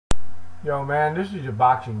Yo, man, this is your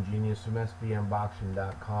boxing genius from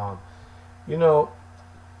SBMboxing.com. You know,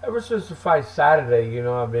 ever since the fight Saturday,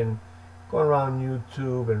 I've been going around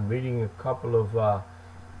YouTube and reading a couple of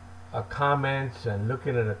comments and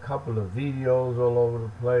looking at a couple of videos all over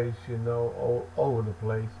the place, all over the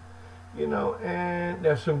place. And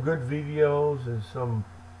there's some good videos and some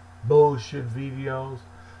bullshit videos.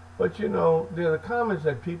 But, there are the comments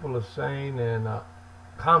that people are saying and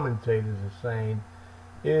commentators are saying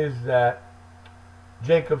is that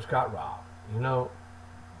Jacobs got robbed.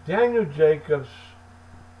 Daniel Jacobs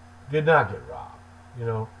did not get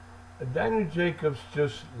robbed. Daniel Jacobs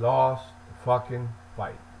just lost the fucking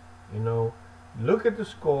fight. Look at the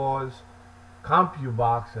scores,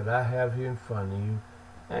 CompuBox that I have here in front of you,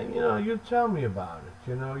 and you tell me about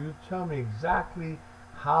it. You tell me exactly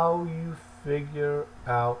how you figure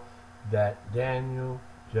out that Daniel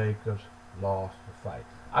Jacobs lost the fight.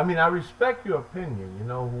 I mean, I respect your opinion.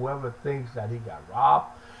 Whoever thinks that he got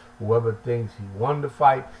robbed, whoever thinks he won the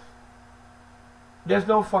fight, there's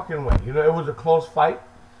no fucking way. It was a close fight.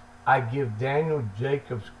 I give Daniel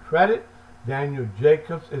Jacobs credit. Daniel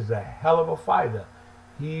Jacobs is a hell of a fighter.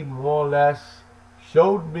 He more or less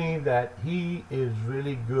showed me that he is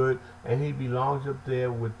really good and he belongs up there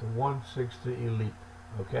with the 160 elite.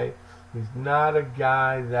 Okay? He's not a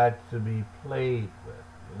guy that's to be played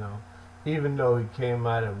with, Even though he came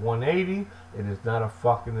out at 180, it is not a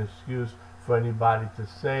fucking excuse for anybody to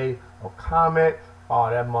say or comment, oh,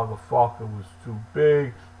 that motherfucker was too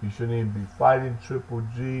big, he shouldn't even be fighting Triple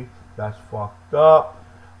G, that's fucked up,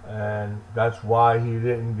 and that's why he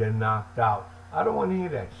didn't get knocked out. I don't want to hear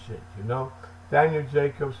that shit, Daniel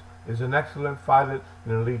Jacobs is an excellent fighter,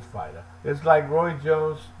 an elite fighter. It's like Roy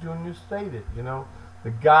Jones Jr. stated,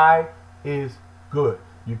 the guy is good.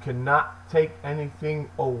 You cannot take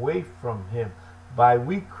anything away from him. By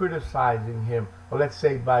we criticizing him, or let's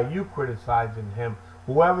say by you criticizing him,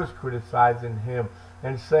 whoever's criticizing him,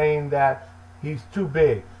 and saying that he's too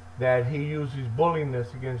big, that he used his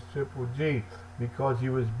bulliness against Triple G because he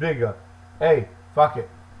was bigger. Hey, fuck it.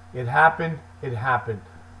 It happened, it happened.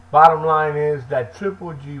 Bottom line is that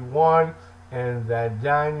Triple G won and that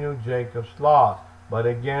Daniel Jacobs lost. But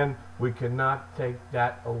again, we cannot take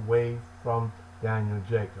that away from Daniel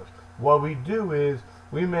Jacobs. What we do is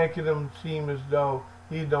we make him seem as though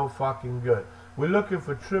he's no fucking good. We're looking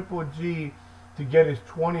for Triple G to get his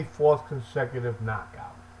 24th consecutive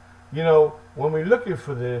knockout. When we're looking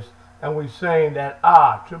for this and we're saying that,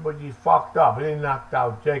 Triple G fucked up, he knocked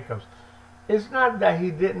out Jacobs. It's not that he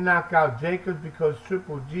didn't knock out Jacobs because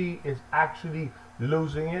Triple G is actually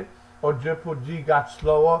losing it, or Triple G got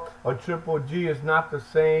slower, or Triple G is not the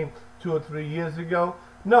same 2 or 3 years ago.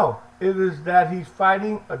 No, it is that he's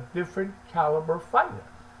fighting a different caliber fighter.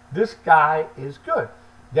 This guy is good.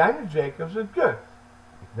 Daniel Jacobs is good.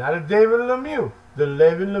 He's not a David Lemieux. The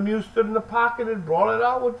David Lemieux stood in the pocket and brought it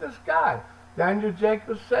out with this guy. Daniel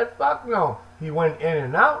Jacobs said, fuck no. He went in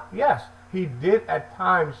and out. Yes, he did at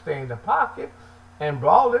times stay in the pocket and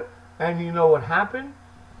brawled it. And you know what happened?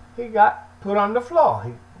 He got put on the floor.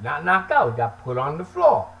 He not knocked out. He got put on the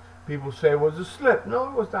floor. People say it was a slip. No,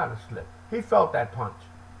 it was not a slip. He felt that punch.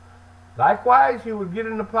 Likewise, he would get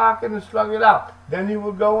in the pocket and slug it out. Then he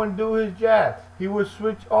would go and do his jab. He would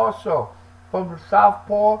switch also from the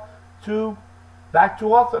southpaw to back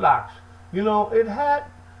to orthodox. It had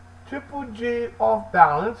Triple G off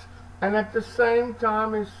balance, and at the same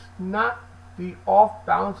time, it's not the off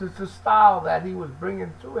balance, it's the style that he was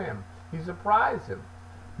bringing to him. He surprised him.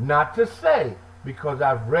 Not to say, because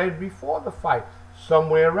I've read before the fight,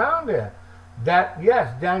 somewhere around there, that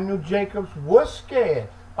yes, Daniel Jacobs was scared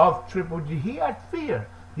of Triple G. He had fear.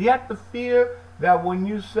 He had the fear that when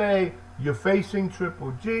you say you're facing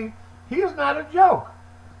Triple G, he is not a joke.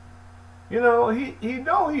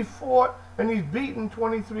 He fought and he's beaten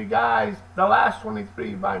 23 guys, the last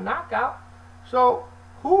 23 by knockout. So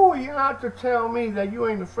who are you not to tell me that you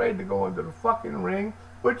ain't afraid to go into the fucking ring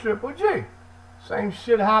with Triple G? Same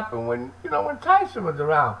shit happened when Tyson was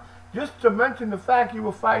around. Just to mention the fact you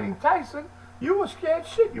were fighting Tyson, you were scared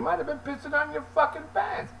shit. You might have been pissing on your fucking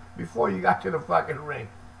pants before you got to the fucking ring.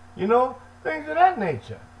 Things of that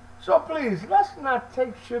nature. So please, let's not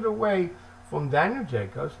take shit away from Daniel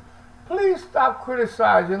Jacobs. Please stop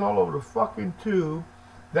criticizing all over the fucking tube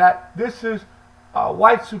that this is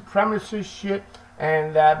white supremacist shit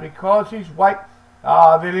and that because he's white,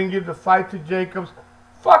 they didn't give the fight to Jacobs.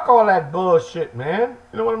 Fuck all that bullshit, man.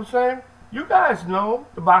 You know what I'm saying? You guys know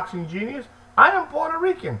the boxing genius. I am Puerto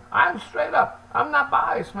Rican. I'm straight up. I'm not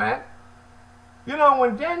biased, man.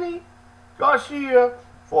 When Danny Garcia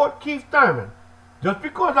fought Keith Thurman, just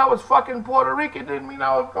because I was fucking Puerto Rican didn't mean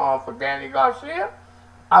I was going for Danny Garcia.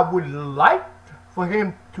 I would like for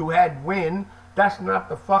him to had win. That's not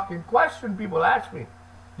the fucking question people ask me.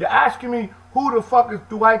 You're asking me who the fuck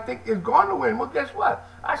do I think is going to win. Well, guess what?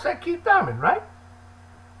 I said Keith Thurman, right?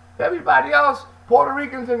 Everybody else, Puerto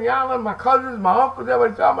Ricans in the island, my cousins, my uncles,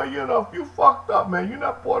 everybody tell me, you know, you fucked up, man. You're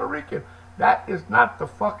not Puerto Rican. That is not the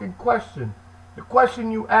fucking question. The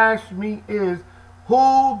question you asked me is,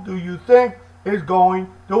 who do you think is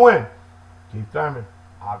going to win? Keith Thurman,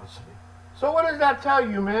 obviously. So what does that tell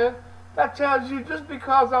you, man? That tells you just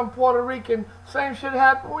because I'm Puerto Rican, same shit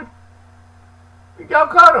happened with Miguel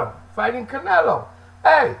Cotto fighting Canelo.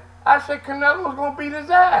 Hey, I said Canelo's gonna beat his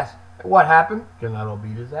ass. What happened? Canelo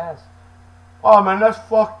beat his ass. Oh man, that's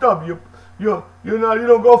fucked up. You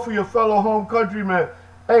don't go for your fellow home countryman.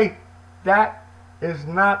 Hey, that is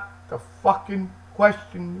not the fucking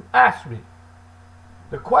question you asked me.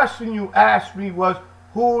 The question you asked me was,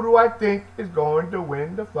 who do I think is going to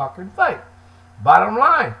win the fucking fight? Bottom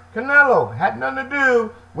line, Canelo had nothing to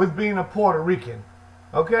do with being a Puerto Rican.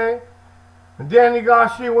 Okay? And Danny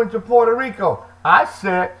Garcia went to Puerto Rico. I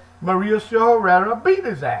said Mauricio Herrera beat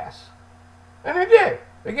his ass. And he did.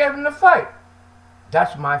 They gave him the fight.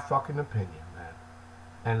 That's my fucking opinion, man.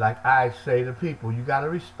 And like I say to people, you gotta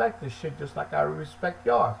respect this shit just like I respect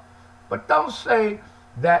yours. But don't say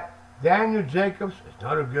that Daniel Jacobs is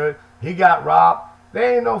not good. He got robbed.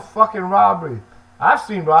 There ain't no fucking robbery. I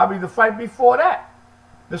seen robbery the fight before that.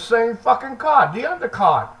 The same fucking card, the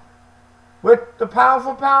undercard. With the pound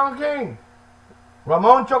for pound king.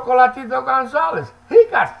 Ramon Chocolatito Gonzalez. He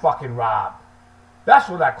got fucking robbed. That's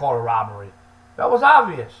what I call a robbery. That was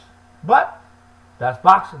obvious. But that's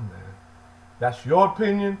boxing, man. That's your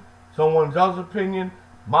opinion, someone else's opinion,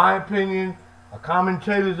 my opinion, a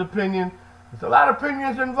commentator's opinion. There's a lot of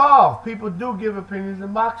opinions involved. People do give opinions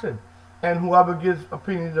in boxing. And whoever gives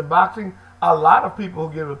opinions in boxing, a lot of people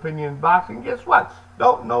who give opinions in boxing, guess what?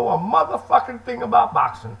 Don't know a motherfucking thing about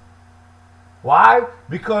boxing. Why?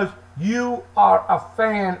 Because you are a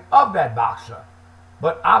fan of that boxer.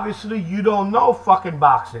 But obviously you don't know fucking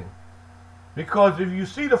boxing. Because if you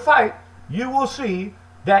see the fight, you will see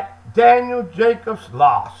that Daniel Jacobs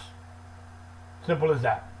lost. Simple as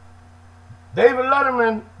that. David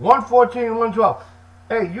Letterman, 114 and 112.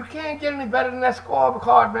 Hey, you can't get any better than that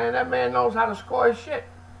scorecard, man. That man knows how to score his shit.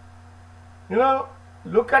 You know,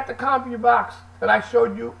 look at the CompuBox that I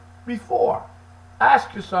showed you before.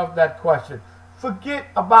 Ask yourself that question. Forget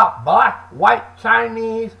about black, white,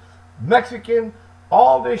 Chinese, Mexican,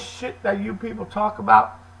 all this shit that you people talk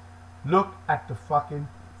about. Look at the fucking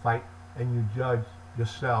fight and you judge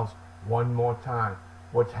yourselves one more time.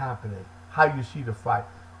 What's happening? How you see the fight?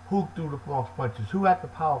 Who threw the most punches? Who had the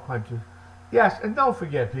power punches? Yes, and don't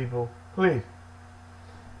forget, people, please.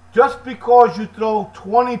 Just because you throw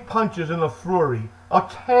 20 punches in a flurry, or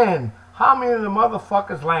 10, how many of the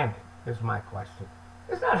motherfuckers landed? Is my question.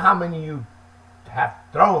 It's not how many you have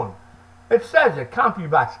thrown. It says it,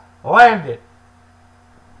 CompuBox, landed.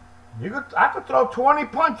 I could throw 20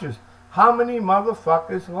 punches. How many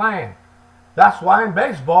motherfuckers land? That's why in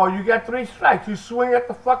baseball you get 3 strikes. You swing at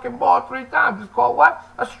the fucking ball 3 times. It's called what?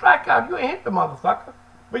 A strikeout. You ain't hit the motherfucker.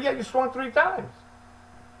 But yet you swung 3 times.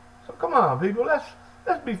 So come on, people.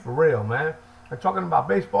 Let's be for real, man. I'm talking about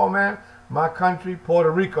baseball, man. My country,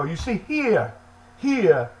 Puerto Rico. You see, here,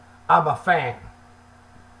 I'm a fan.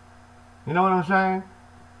 You know what I'm saying?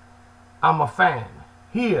 I'm a fan.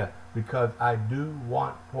 Here, because I do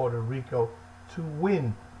want Puerto Rico to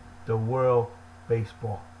win the World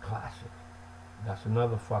Baseball Classic. That's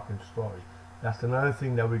another fucking story. That's another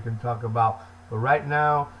thing that we can talk about. But right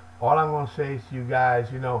now, all I'm going to say is to you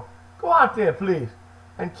guys, you know, go out there, please,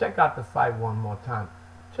 and check out the fight one more time.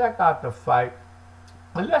 Check out the fight.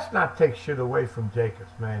 And let's not take shit away from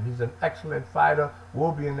Jacobs, man. He's an excellent fighter,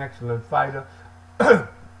 will be an excellent fighter.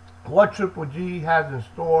 What Triple G has in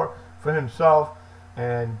store for himself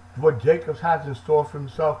and what Jacobs has in store for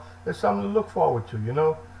himself is something to look forward to, you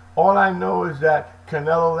know. All I know is that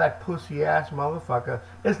Canelo, that pussy-ass motherfucker,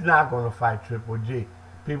 is not going to fight Triple G.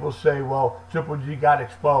 People say, well, Triple G got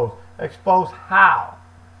exposed. Exposed how?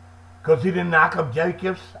 Because he didn't knock up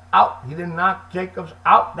Jacobs out? He didn't knock Jacobs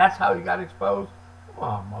out? That's how he got exposed? Come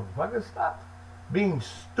on, motherfucker, stop being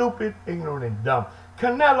stupid, ignorant, and dumb.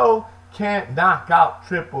 Canelo can't knock out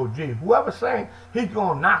Triple G. Whoever's saying he's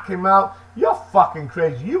going to knock him out, you're fucking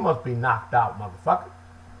crazy. You must be knocked out, motherfucker.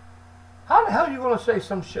 How the hell are you going to say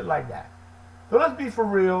some shit like that? So let's be for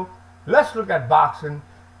real. Let's look at boxing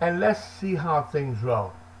and let's see how things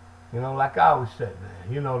roll. You know, like I always said,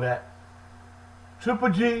 man, you know that Triple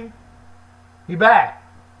G, he bad.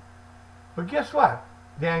 But guess what?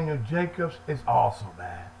 Daniel Jacobs is also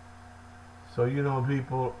bad. So, you know,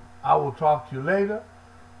 people, I will talk to you later.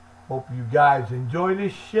 Hope you guys enjoy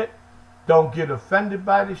this shit. Don't get offended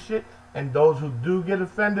by this shit. And those who do get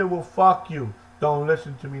offended, well, fuck you. Don't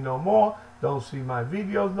listen to me no more. Don't see my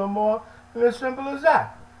videos no more. And as simple as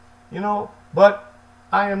that. You know, but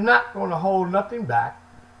I am not going to hold nothing back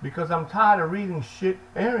because I'm tired of reading shit,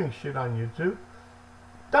 hearing shit on YouTube.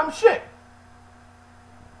 Dumb shit.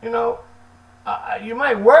 You know, you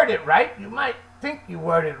might word it right. You might think you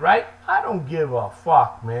word it right. I don't give a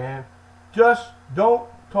fuck, man. Just don't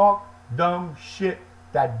talk dumb shit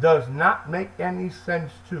that does not make any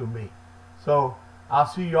sense to me. So, I'll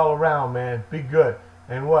see y'all around, man. Be good.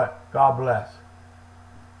 And what? God bless.